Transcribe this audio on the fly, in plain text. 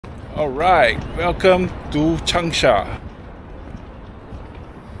Alright, welcome to Changsha.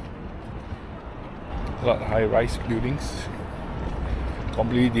 A lot of high-rise buildings.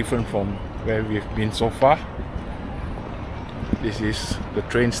 Completely different from where we've been so far. This is the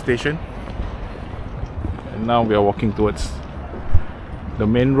train station. And now we are walking towards the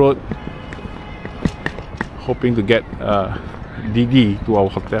main road, hoping to get Didi to our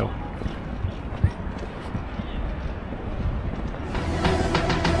hotel.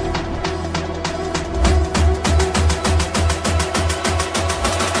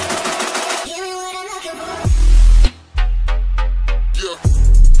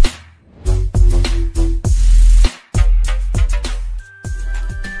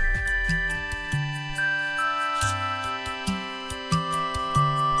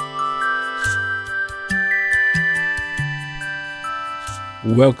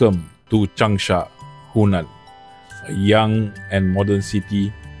 Welcome to Changsha, Hunan, a young and modern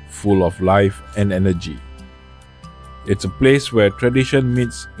city full of life and energy. It's a place where tradition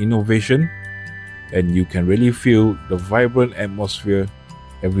meets innovation, and you can really feel the vibrant atmosphere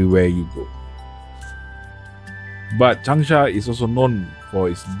everywhere you go. But Changsha is also known for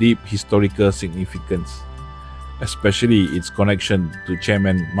its deep historical significance, especially its connection to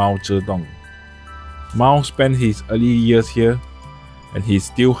Chairman Mao Zedong. Mao spent his early years here, and he is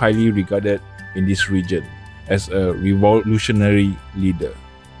still highly regarded in this region as a revolutionary leader.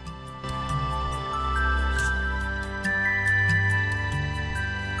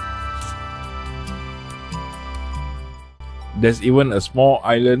 There's even a small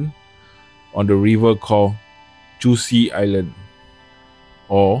island on the river called Juicy Island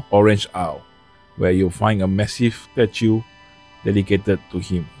or Orange Isle, where you'll find a massive statue dedicated to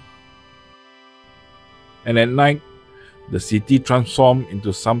him. And at night, the city transformed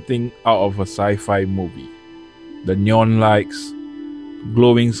into something out of a sci-fi movie. The neon lights,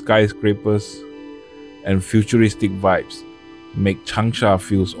 glowing skyscrapers, and futuristic vibes make Changsha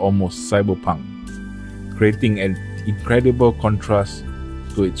feels almost cyberpunk, creating an incredible contrast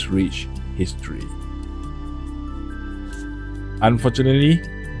to its rich history. Unfortunately,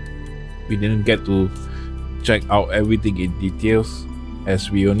 we didn't get to check out everything in details,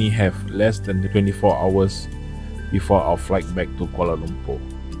 as we only have less than 24 hours before our flight back to Kuala Lumpur.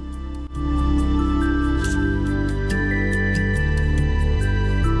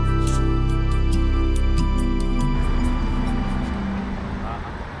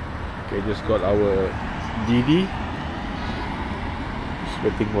 Okay, just got our Didi. Just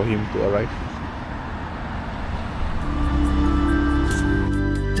waiting for him to arrive.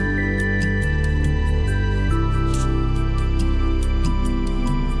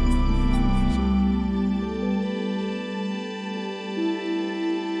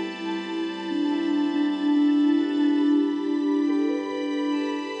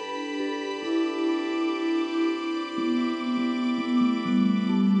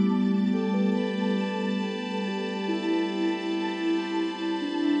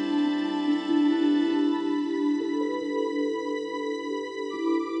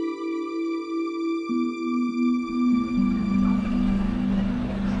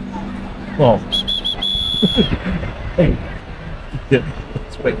 Oh. Hey. Didn't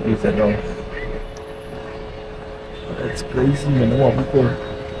expect this at all. That's crazy, man. Wow, people.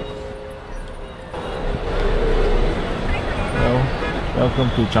 Well, welcome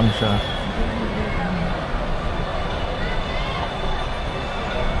to Changsha.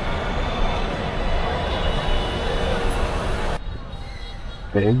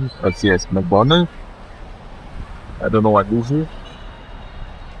 Okay, let's see, it's McDonald's. I don't know what this is.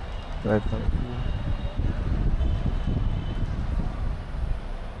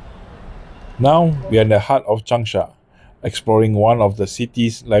 Now we are in the heart of Changsha, exploring one of the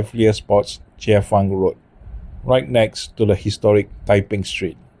city's liveliest spots, Chia Fang Road, right next to the historic Taiping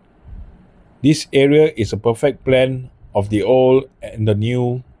Street. This area is a perfect blend of the old and the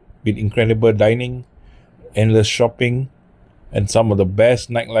new, with incredible dining, endless shopping, and some of the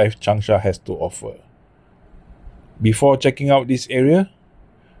best nightlife Changsha has to offer. Before checking out this area,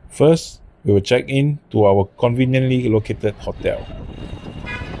 first we will check in to our conveniently located hotel.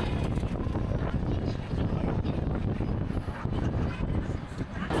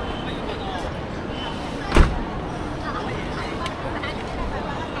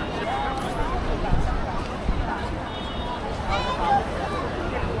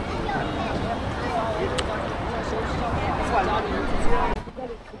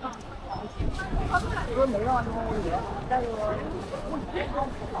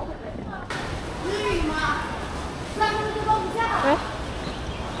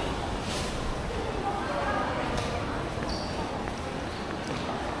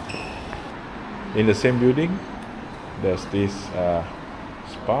 In the same building, there's this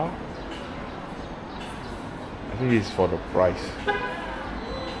spa. I think it's for the price.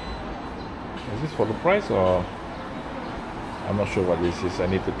 Is this for the price or I'm not sure what this is. I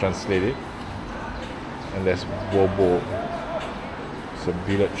need to translate it. And there's Bobo. It's a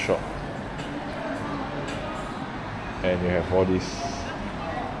billiard shop. And you have all this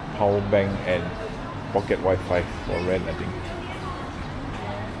power bank and pocket Wi-Fi for rent, I think.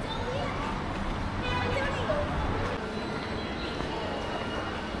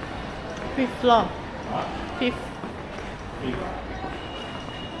 Fifth floor. Fifth. And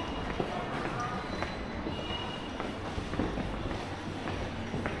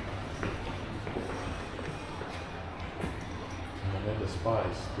then the spa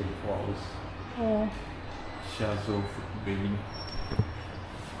is 24 hours. Oh. Shazo bathing.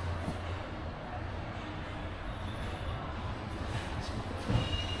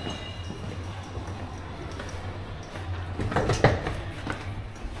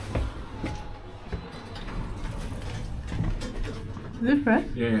 Is it fresh?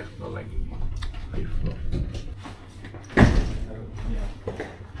 Yeah, not like fifth floor.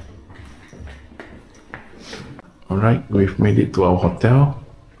 Alright, we've made it to our hotel.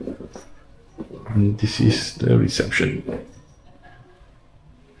 And this is the reception.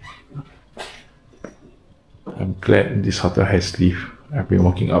 I'm glad this hotel has lift. I've been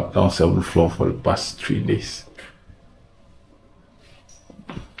walking up down 7th floor for the past 3 days.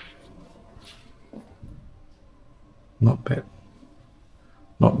 Not bad.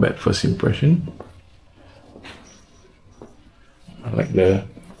 Not bad first impression. I like the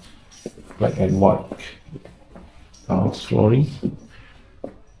black and white tiles flooring.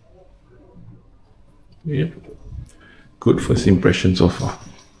 Yep. Good first impression so far.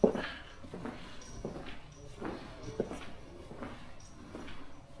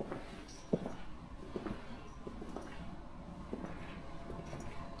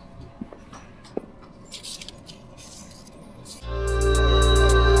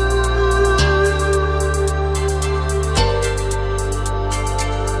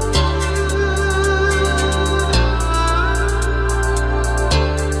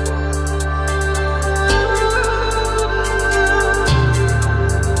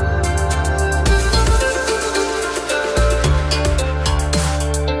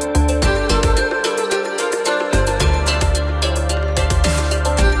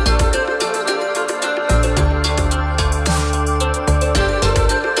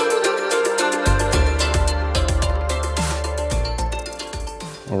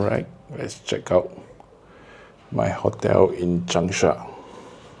 Alright, let's check out my hotel in Changsha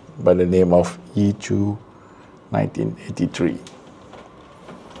by the name of Yiju 1983.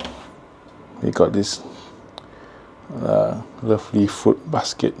 We got this lovely fruit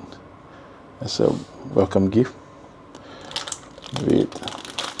basket as a welcome gift with, I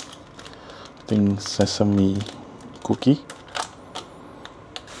think, sesame cookie.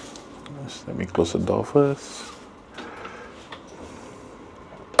 Let me close the door first.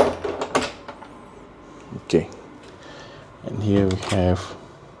 Okay, and here we have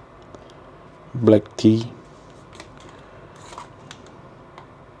black tea,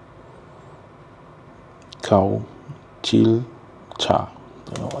 cow chill cha,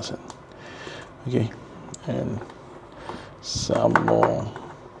 don't know what's that. Okay, and some more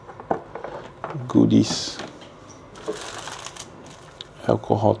goodies,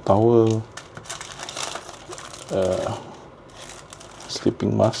 alcohol towel,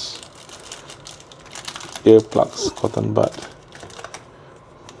 sleeping mask, earplugs, cotton bud,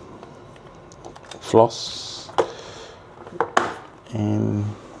 floss, and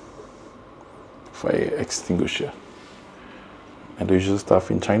fire extinguisher, and the usual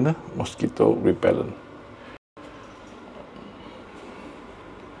stuff in China, mosquito repellent.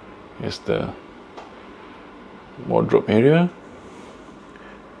 Here's the wardrobe area,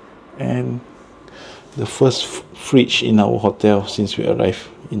 and the first fridge in our hotel since we arrived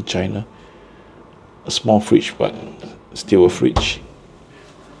in China. A small fridge, but still a fridge.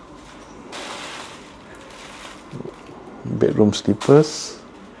 Bedroom slippers.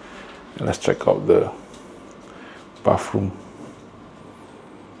 And let's check out the bathroom.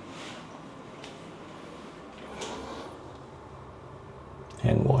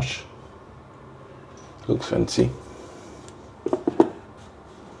 Hand wash. Looks fancy.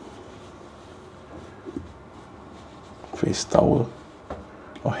 Face towel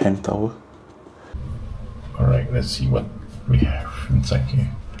or hand towel. Alright, let's see what we have inside here.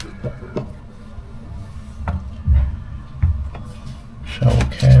 Shower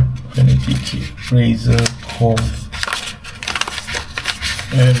cap, vanity kit, razor, comb,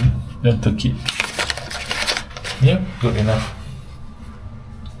 and dental kit. Yep, good enough.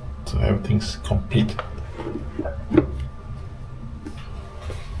 So everything's complete.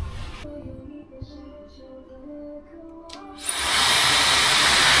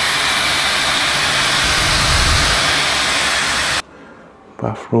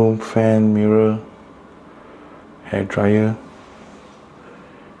 Bathroom, fan, mirror, hair dryer,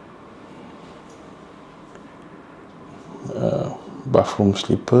 bathroom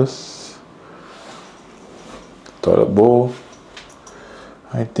slippers, toilet bowl.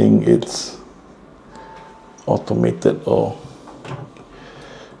 I think it's automated or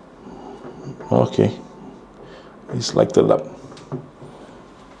okay, it's lighted up.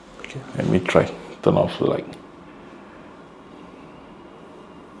 Okay, let me try turn off the light.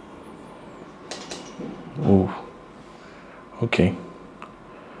 Ooh, okay,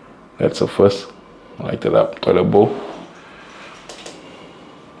 that's the first. Lighted up toilet bowl.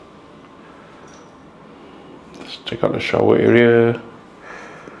 Let's check out the shower area.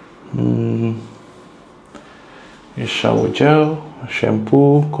 A shower gel,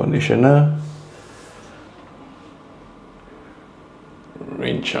 shampoo, conditioner,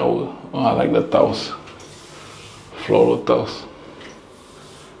 rain shower. Oh, I like the towels, floral towels.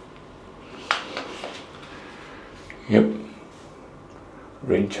 Yep,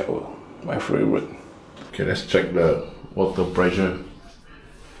 rain shower, my favorite. Okay, let's check the water pressure.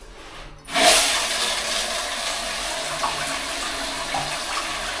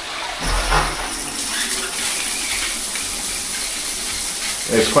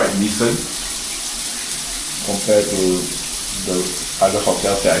 It's quite decent compared to the other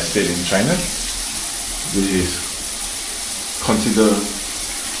hotels that I stayed in China. This is considered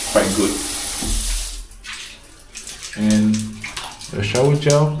quite good. And the shower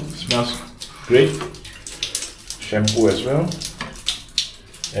gel smells great. Shampoo as well.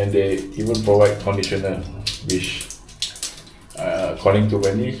 And they even provide conditioner, which according to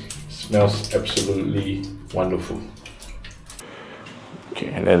Wendy, smells absolutely wonderful. Okay,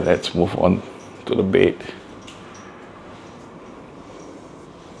 and then let's move on to the bed.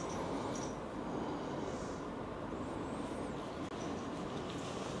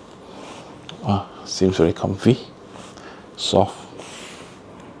 Seems very comfy, soft.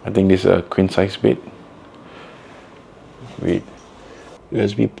 I think this is a queen size bed with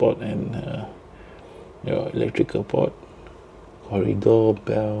USB port and your electrical port, corridor,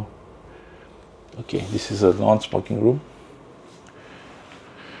 bell. Okay, this is a non-smoking room.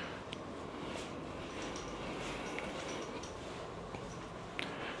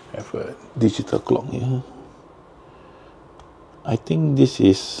 Have a digital clock here. I think this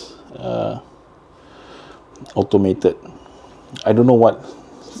is automated. I don't know what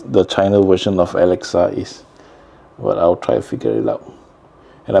the China version of Alexa is, but I'll try to figure it out.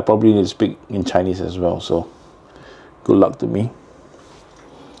 And I probably need to speak in Chinese as well, so good luck to me.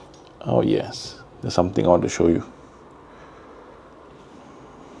 Oh yes, there's something I want to show you.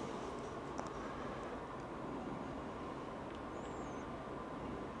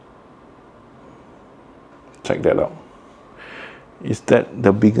 Check that out. Is that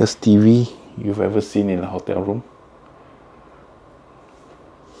the biggest TV you've ever seen in a hotel room?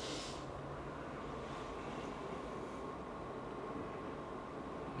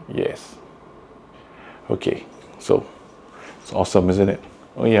 Yes. Okay, so it's awesome, isn't it?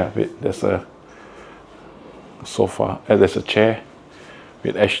 Oh yeah, wait, there's a sofa, there's a chair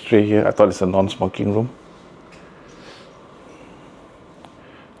with ashtray here. I thought it's a non-smoking room.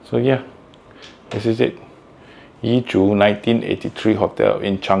 So yeah, this is it. Yiju 1983 Hotel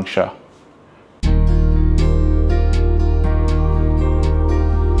in Changsha.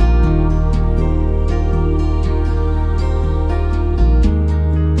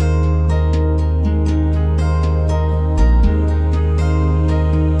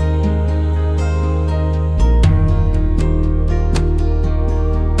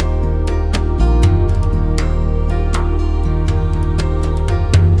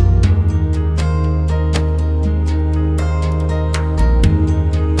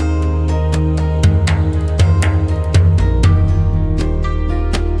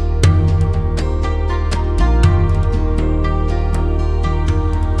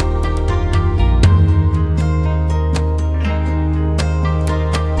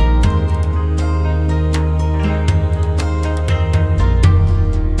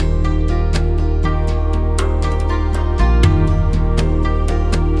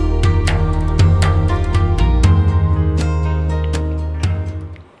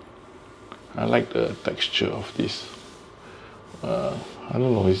 I like the texture of this. I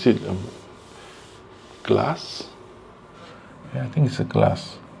don't know, is it glass? Yeah, I think it's a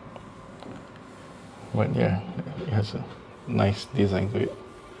glass. But yeah, it has a nice design to it.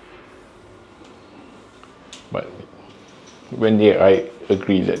 But when I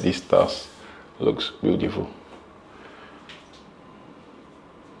agree that this stars looks beautiful.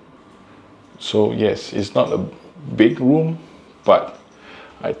 So yes, it's not a big room, but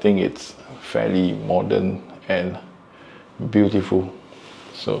I think it's fairly modern and beautiful.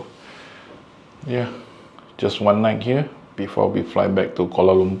 So yeah, just one night here before we fly back to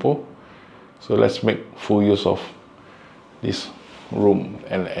Kuala Lumpur. So let's make full use of this room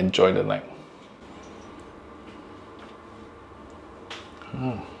and enjoy the night.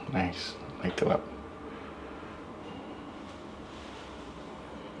 Oh, nice. Light it up.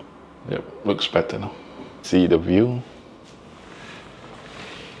 Yep, looks better now. See the view.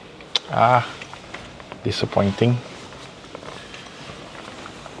 Ah, disappointing.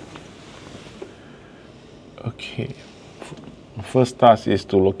 Okay. First task is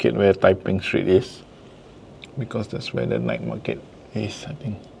to locate where Taiping Street is, because that's where the night market is, I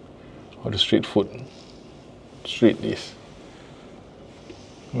think, or the street food street is.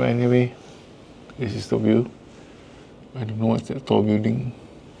 But anyway, this is the view. I don't know what's that tall building.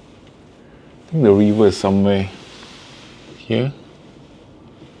 I think the river is somewhere here.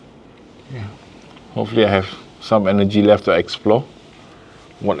 Yeah. Hopefully I have some energy left to explore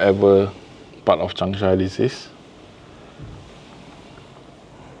whatever part of Changsha this is.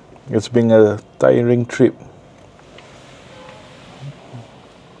 It's been a tiring trip,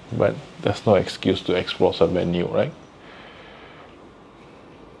 but there's no excuse to explore somewhere new, right?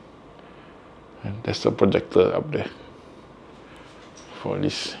 And there's a projector up there for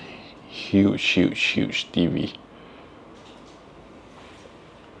this huge TV.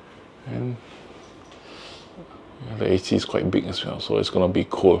 And the AC is quite big as well, so it's gonna be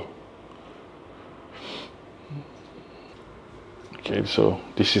cold. Okay, so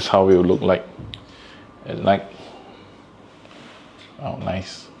this is how it will look like at night. Oh,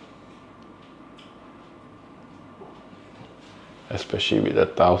 nice. Especially with the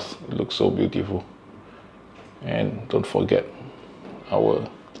tiles, it looks so beautiful. And don't forget our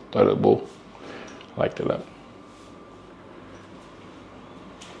toilet bowl. Light it up.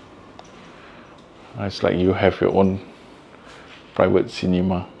 It's like you have your own private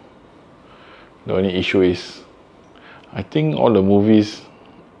cinema. The only issue is, I think all the movies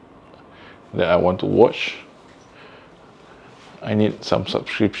that I want to watch, I need some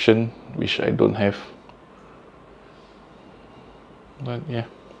subscription, which I don't have. But yeah,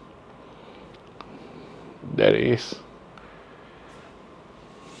 there it is.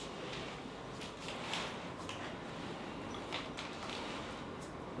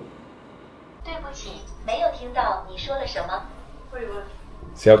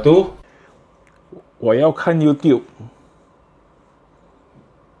 Xiao Du, 我要看 YouTube。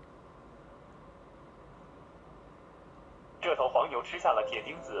这头黄牛吃下了铁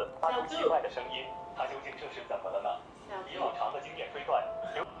钉子，发出奇怪的声音，它究竟这是怎么了呢？以往常的经验推断，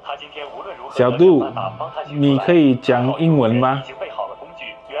他今天无论如何小杜，你可以讲英文吗？已经备好了工具，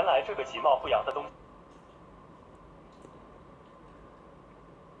原来这个其貌不扬的东西。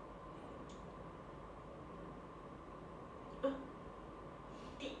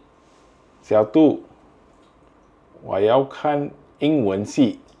小杜，我要看英文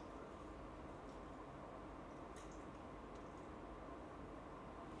戏。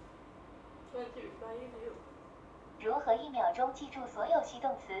如何1秒钟记住所有系动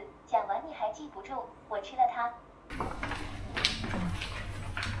词？讲完你还记不住，我吃了它。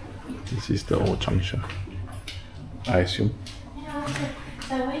This is the old Changsha, I assume.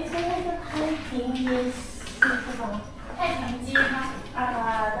 想问一下，那个太平夜市是吧？太平街吗？那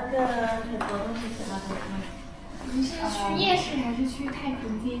个很多东西什么的。你是去夜市还是去太平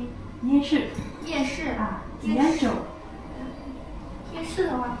街？夜市，夜市啊，烟酒。夜市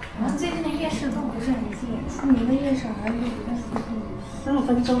的话，我们最近的夜市都不是很近，出名的夜市好像就不太15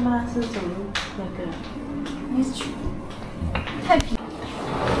分钟吗？是走路那个？你是去太平。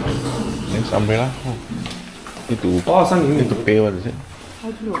Next umbrella. Itu. Oh, itu pay what is it?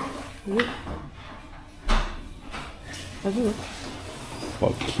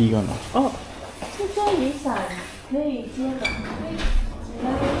 For key one. 哦，这个雨伞可以接的，可以接。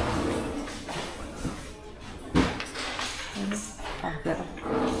啊，对了。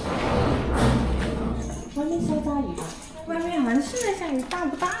外面下大雨吧？外面好像是在下雨，大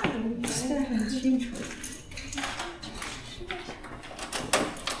不大的不是很清楚。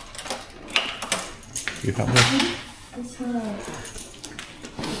You help me. 谢谢。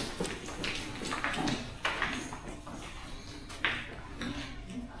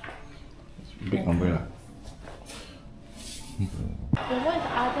Big umbrella. What is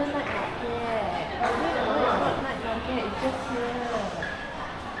other night market. Not night market, it's just here.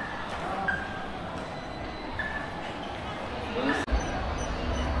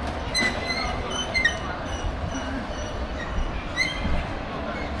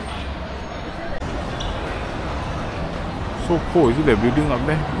 So cool, is it the building up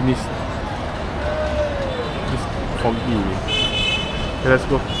there? This foggy. Okay, let's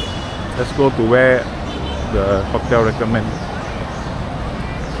go. Let's go to where the hotel recommends.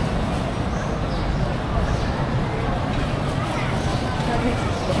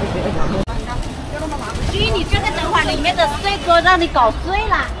 居，你这个等会儿里面的碎锅让你搞碎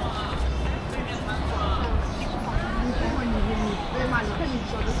了。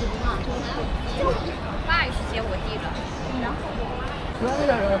爸也是接我弟的，然后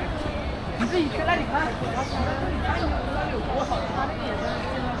你自己去那里看，那里有多好，他那个也在。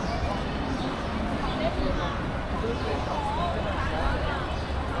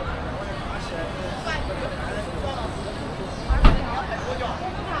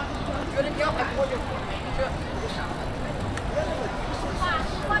觉得你要排多久？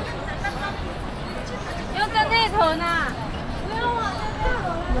要在那头呢，不用往那大楼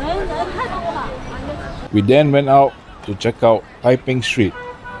了，人太多了。We then went out to check out Taiping Street,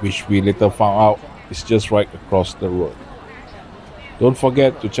 which we later found out is just right across the road. Don't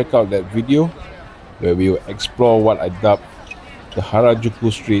forget to check out that video where we will explore what I dubbed the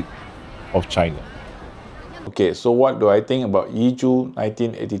Harajuku Street of China. Okay, so what do I think about Yiju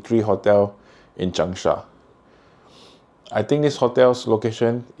 1983 Hotel in Changsha? I think this hotel's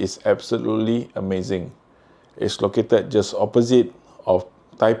location is absolutely amazing. It's located just opposite of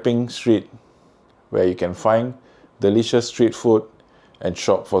Taiping Street, where you can find delicious street food and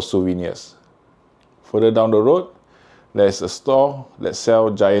shop for souvenirs. Further down the road, there's a store that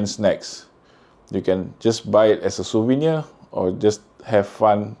sells giant snacks. You can just buy it as a souvenir or just have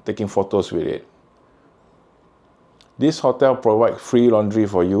fun taking photos with it. This hotel provides free laundry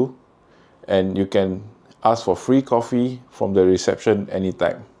for you, and you can ask for free coffee from the reception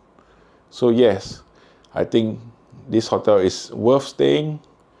anytime. So yes, I think this hotel is worth staying.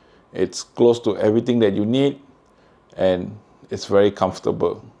 It's close to everything that you need, and it's very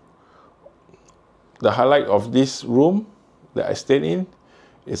comfortable. The highlight of this room that I stayed in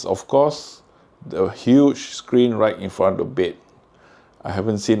is, of course, the huge screen right in front of the bed. I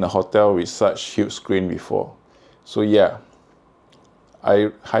haven't seen a hotel with such huge screen before. So yeah,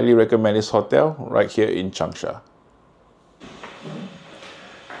 I highly recommend this hotel right here in Changsha.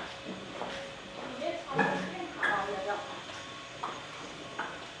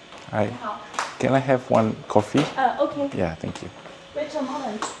 Hi, can I have one coffee? Okay. Yeah, thank you. Wait a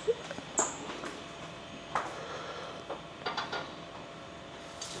moment.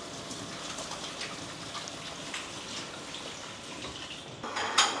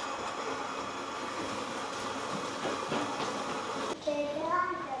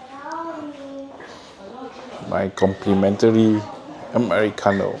 My complimentary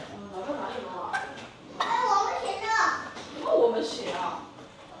Americano.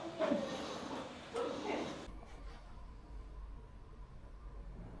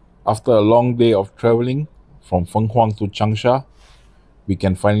 After a long day of traveling from Fenghuang to Changsha, we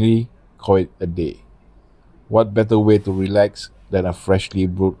can finally call it a day. What better way to relax than a freshly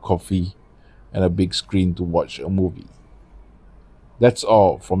brewed coffee and a big screen to watch a movie? That's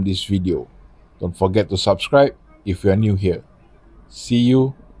all from this video. Don't forget to subscribe if you are new here. See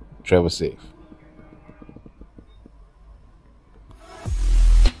you, travel safe.